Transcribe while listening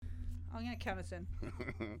I'm going to count us in.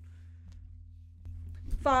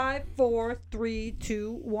 5, 4, 3,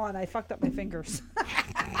 2, 1. I fucked up my fingers.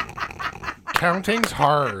 Counting's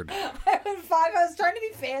hard. I was trying to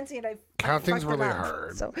be fancy and I Counting's fucked it really up.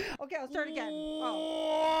 hard. So, okay, I'll start again.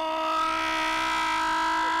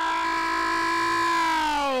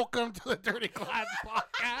 Welcome to the Dirty Glass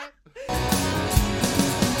Podcast.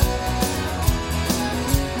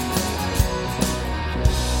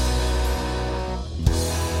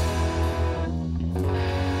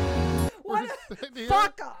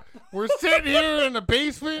 Fuck up. We're sitting here in the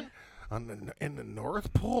basement in the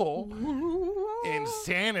North Pole in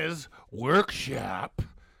Santa's workshop,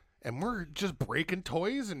 and we're just breaking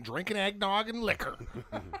toys and drinking eggnog and liquor.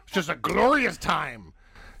 It's just a glorious time.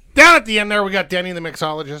 Down at the end there, we got Denny the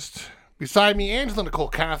mixologist. Beside me, Angela Nicole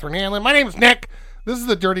Catherine Hanlon. My name's Nick. This is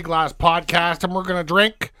the Dirty Glass Podcast, and we're going to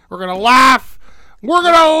drink, we're going to laugh, we're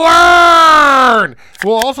going to learn.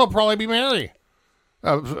 We'll also probably be merry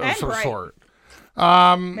of some sort.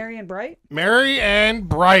 Merry and bright? Merry and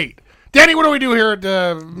bright. Danny, what do we do here at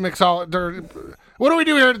what do we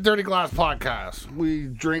do here at the Dirty Glass Podcast? We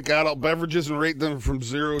drink adult beverages and rate them from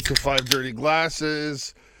 0 to 5 dirty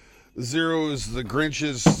glasses. 0 is the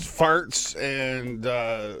Grinch's farts, and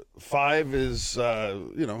 5 is,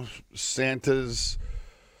 Santa's,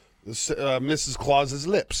 Mrs. Claus's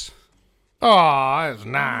lips. Oh, that's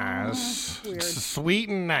nice. Weird. Sweet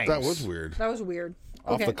and nice. That was weird. That was weird.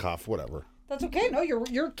 Off Okay. the cuff, whatever. That's okay. No,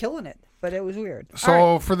 you're killing it, but it was weird. So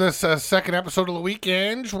All right. for this second episode of the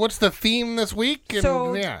weekend, what's the theme this week? And,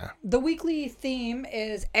 So yeah. the weekly theme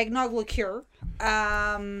is eggnog liqueur.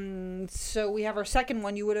 So we have our second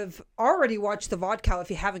one. You would have already watched the vodka. If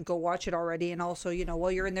you haven't, go watch it already. And also,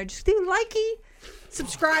 while you're in there, just do likey,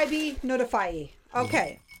 subscribe-y, notify-y.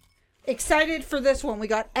 Okay. Excited for this one. We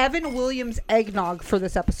got Evan Williams eggnog for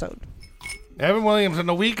this episode. Evan Williams, and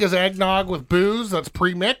the week is eggnog with booze that's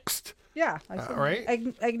pre-mixed. Yeah. I said right.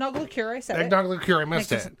 Eggnog liqueur, I said Eggnog it. liquor, I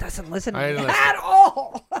missed Nick it. doesn't listen to I me didn't at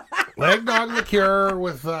all. Eggnog liqueur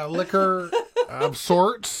with liquor of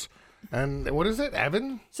sorts. And what is it,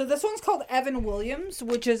 Evan? So this one's called Evan Williams,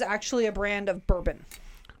 which is actually a brand of bourbon.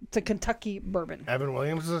 It's a Kentucky bourbon. Evan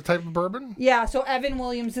Williams is a type of bourbon? Yeah, so Evan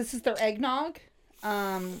Williams, this is their eggnog,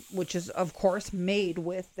 which is, of course, made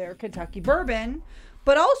with their Kentucky bourbon,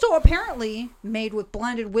 but also apparently made with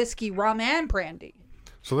blended whiskey, rum, and brandy.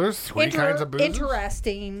 So there's three kinds of booze.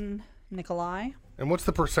 Interesting, Nikolai. And what's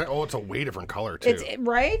the percent? Oh, it's a way different color, too. It's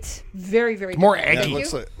right? Very, very more different. eggy. Yeah,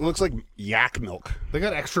 Thank it you. looks like yak milk. They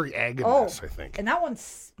got extra egg in Oh, this, I think. and that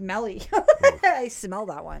one's smelly. I smell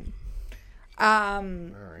that one.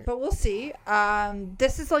 But we'll see.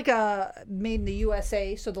 This is like a made in the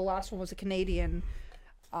USA, so the last one was a Canadian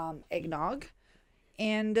eggnog.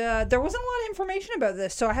 And there wasn't a lot of information about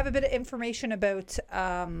this, so I have a bit of information about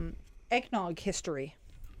eggnog history.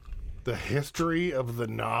 The history of the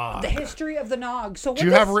nog. The history of the nog. So Do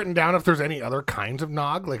you have written down if there's any other kinds of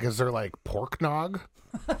nog? Like, is there like pork nog?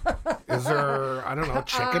 Is there, I don't know,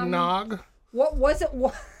 chicken nog? What was it?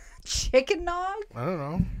 What, chicken nog? I don't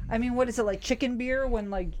know. I mean, what is it, like chicken beer when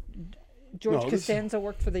like George Costanza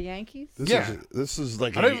worked for the Yankees? This is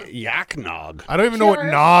like a yak nog. I don't even know what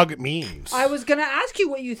Sure. nog means. I was going to ask you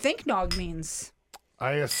what you think nog means.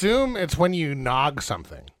 I assume it's when you nog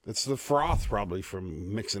something. It's the froth probably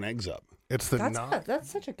from mixing eggs up. It's the That's nog. that's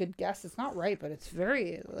such a good guess. It's not right, but it's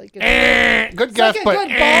very like it's, Good guess, like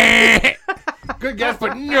a but good good guess,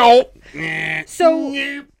 but no. so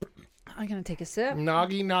Nope. I'm gonna take a sip.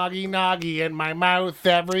 Noggy, noggy, noggy in my mouth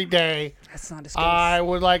every day. That's not as good. I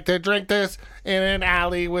would like to drink this in an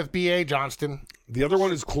alley with B.A. Johnston. The other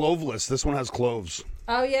one is cloveless. This one has cloves.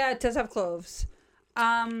 Oh yeah, it does have cloves.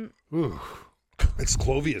 Ooh. It's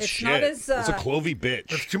clovey as It's shit. not as, it's a clovey bitch.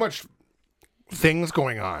 There's too much things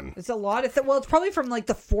going on. It's a lot of well, it's probably from like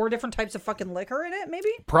the 4 different types of fucking liquor in it, maybe.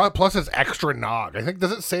 Plus, it's extra nog. I think,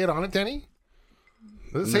 does it say it on it, Denny?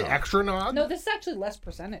 Does it say extra nog? No, this is actually less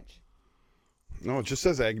percentage. No, it just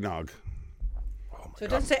says eggnog. So it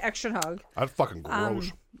doesn't say extra nog. That's fucking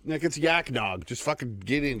gross. Nick, it's yak nog. Just fucking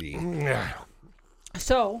get into it. Yeah.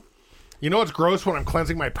 So You know what's gross when I'm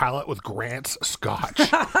cleansing my palate with Grant's Scotch? So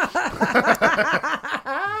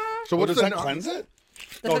What what's does that cleanse it?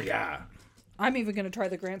 Oh, yeah. I'm even gonna try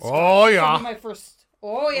the Grand Scotch. Oh, yeah. This will be my first.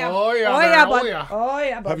 Oh yeah. Oh, yeah, Oh man. yeah, Oh, bud. yeah. Oh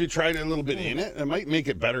yeah, bud. Have you tried it a little bit in it? It might make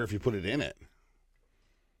it better if you put it in it.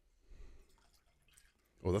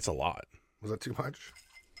 Oh, that's a lot. Was that too much?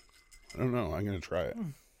 I don't know. I'm going to try it.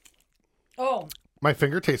 Oh. My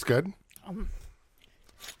finger tastes good.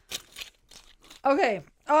 Okay.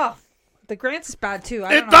 Oh, the Grant's is bad too.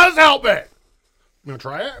 I It don't know. does help it. You want to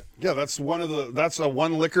try it? Yeah, that's one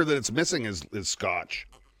liquor that it's missing is scotch.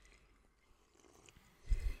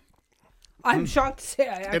 I'm shocked to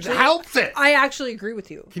say It helps it. I actually agree with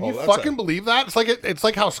you. Can you fucking believe that? It's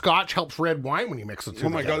like how Scotch helps red wine when you mix the two. Oh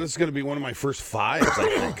my God, this is going to be one of my first 5s,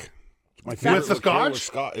 I think. My favorite With the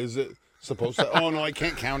Scotch? Is it supposed to? Oh, no, I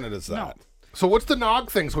can't count it as that. No. So what's the nog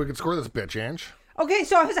thing so we can score this bitch, Ange? Okay,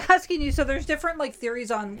 so I was asking you, so there's different like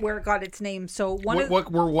theories on where it got its name. So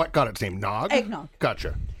What got its name? Nog? Eggnog.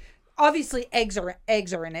 Gotcha. Obviously eggs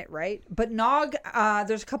are in it, right? But nog,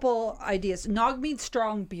 there's a couple ideas. Nog means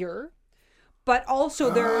strong beer, but also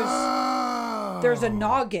there's a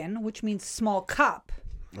noggin, which means small cup.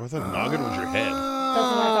 I thought noggin was your head. That's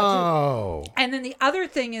what I thought too. And then the other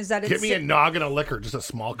thing is that it's... Get me a noggin of liquor, just a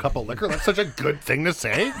small cup of liquor. That's such a good thing to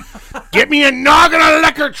say. Get me a noggin of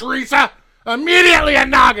liquor, Teresa. Immediately a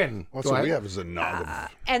noggin. That's what we have is a noggin.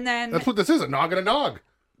 And then... That's what this is, a noggin of nog.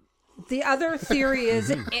 The other theory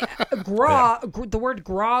is grog. The word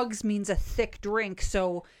grogs means a thick drink.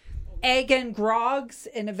 So egg and grogs,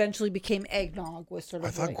 and eventually became eggnog. Was sort of.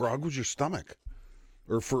 I thought grog was your stomach,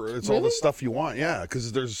 or it's Really? all the stuff you want. Yeah,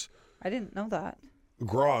 because there's I didn't know that.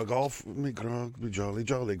 grog. All for me grog, be jolly,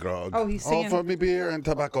 jolly grog. Oh, he's singing. All for me beer and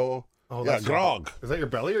tobacco. Oh, yeah, that's grog. Is that your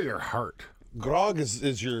belly or your heart? Grog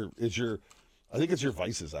is your. I think it's your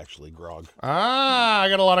vices actually. Grog. I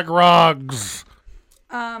got a lot of grogs.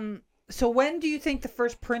 So when do you think the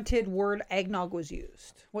first printed word eggnog was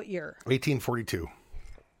used? What year? 1842.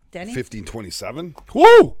 Denny? 1527.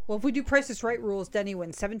 Woo! Well, if we do Price is Right rules, Denny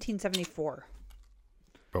wins 1774.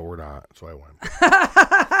 But we're not, so I win.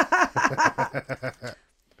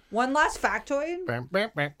 One last factoid, Bam,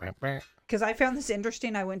 bam, bam, bam, bam. because I found this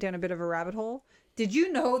interesting. I went down a bit of a rabbit hole. Did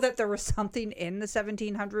you know that there was something in the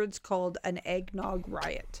 1700s called an eggnog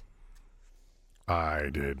riot? I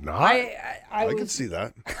did not. I can see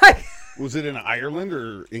that. Was it in Ireland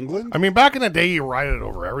or England? I mean, back in the day, you rioted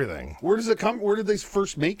over everything. Where does it come? Where did they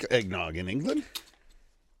first make eggnog? In England?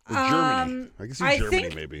 Or Germany? I can see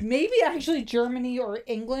Germany, maybe actually Germany or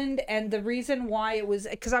England. And the reason why it was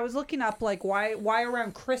because I was looking up like why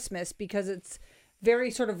around Christmas, because it's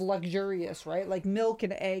very sort of luxurious, right? Like milk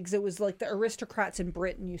and eggs. It was like the aristocrats in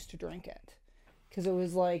Britain used to drink it because it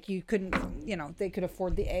was like you couldn't, they could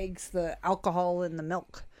afford the eggs, the alcohol, and the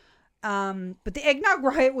milk. But the eggnog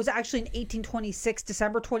riot was actually in 1826,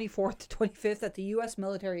 December 24th to 25th at the U.S.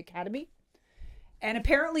 Military Academy. And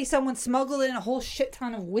apparently someone smuggled in a whole shit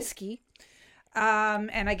ton of whiskey.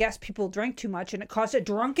 And I guess people drank too much, and it caused a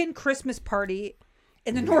drunken Christmas party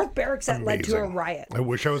in the North Barracks that led to a riot. I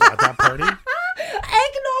wish I was at that party.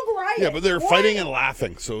 Eggnog riot. Yeah, but they were fighting and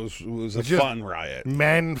laughing, so it was a fun riot.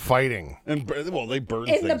 Men fighting. And they burned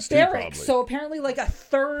in things the barracks. too, So apparently like a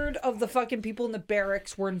third of the fucking people in the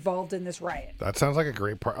barracks were involved in this riot. That sounds like a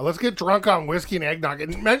great part. Let's get drunk on whiskey and eggnog.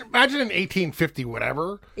 And imagine in 1850 whatever.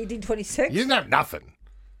 1826? You didn't have nothing.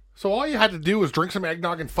 So all you had to do was drink some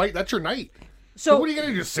eggnog and fight. That's your night. So what are you going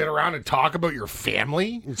to do? Just sit around and talk about your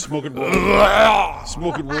family? And smoking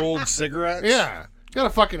rolled cigarettes? Yeah. You got to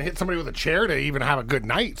fucking hit somebody with a chair to even have a good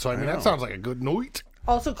night. So, I mean, that sounds like a good night.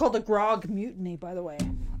 Also called a grog mutiny, by the way.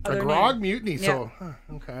 A grog mutiny. So,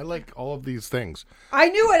 okay, I like all of these things. I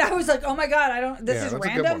knew it. I was like, oh my God, this is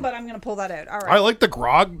random, but I'm going to pull that out. All right. I like the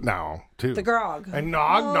grog now, too. The grog. And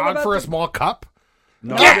nog for a small cup?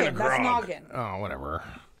 Noggin. That's noggin. Oh, whatever.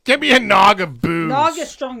 Give me a nog of booze. Nog is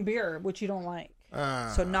strong beer, which you don't like.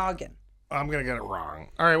 So noggin. I'm going to get it wrong.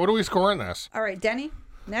 All right, what are we scoring this? All right, Denny,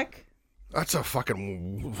 Nick? That's a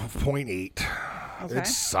fucking 0.8. Okay. It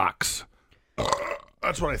sucks.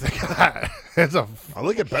 That's what I think of that. I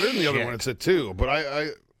like it better than the other one. It's a 2, but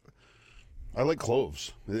I like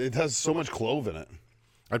cloves. It has so much clove in it.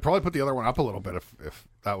 I'd probably put the other one up a little bit if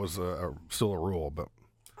that was still a rule. But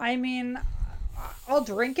I mean, I'll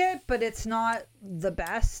drink it, but it's not the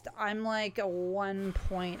best. I'm like a 1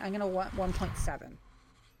 point. I'm gonna want 1.7.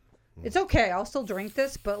 It's okay. I'll still drink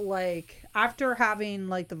this, but like after having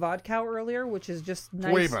like the vodka earlier, which is just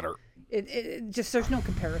nice. Way better. It just there's no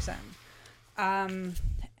comparison.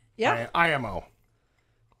 Yeah. IMO.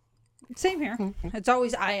 Same here. It's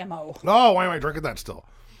always IMO. Oh, why am I drinking that still?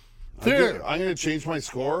 I'm gonna change my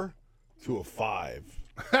score to a 5.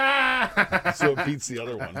 So it beats the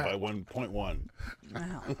other one by 1.1.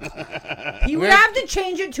 Wow. You would have to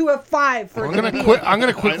change it to a 5 for I'm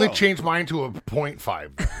gonna quickly change mine to a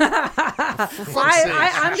 0.5.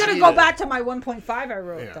 I'm gonna go back to my 1.5 I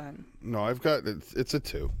wrote then. No, I've got it's a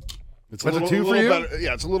 2. It's a 2 for you? Better,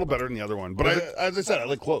 yeah, it's a little better than the other one. But as I said, I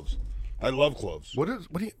like cloves. I love cloves. What's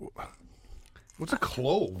a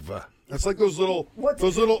clove? It's like those little,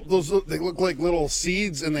 they look like little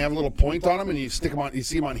seeds, and they have a little point on them, and you stick them on. You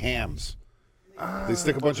see them on hams. They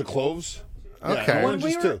stick a bunch of cloves.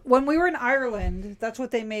 Okay. When we were in Ireland, that's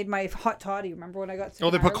what they made my hot toddy. Remember when I got sick?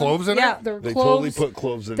 Oh, they put cloves in it? Yeah, they totally put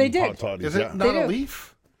cloves in hot toddies. Is it not a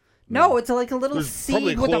leaf? No, it's like a little There's seed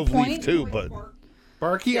probably a with a clove point. leaf too, but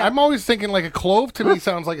Barky? Yeah. I'm always thinking like a clove to me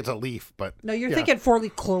sounds like it's a leaf, but no, you're thinking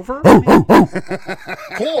 4-leaf clover.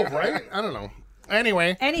 Clove, right? I don't know.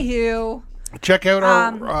 Anyway. Anywho. Check out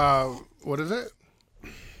our, what is it?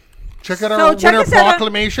 Check out our winner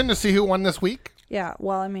proclamation to see who won this week. Yeah,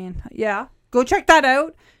 well, I mean, yeah. Go check that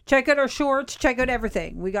out. Check out our shorts. Check out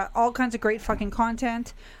everything. We got all kinds of great fucking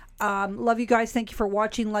content. Love you guys. Thank you for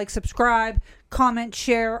watching. Like, subscribe, comment,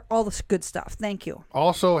 share, all this good stuff. Thank you.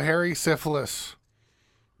 Also, hairy syphilis.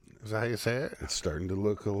 Is that how you say it? It's starting to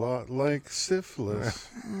look a lot like syphilis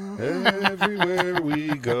everywhere we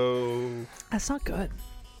go. That's not good.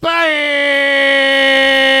 Bye!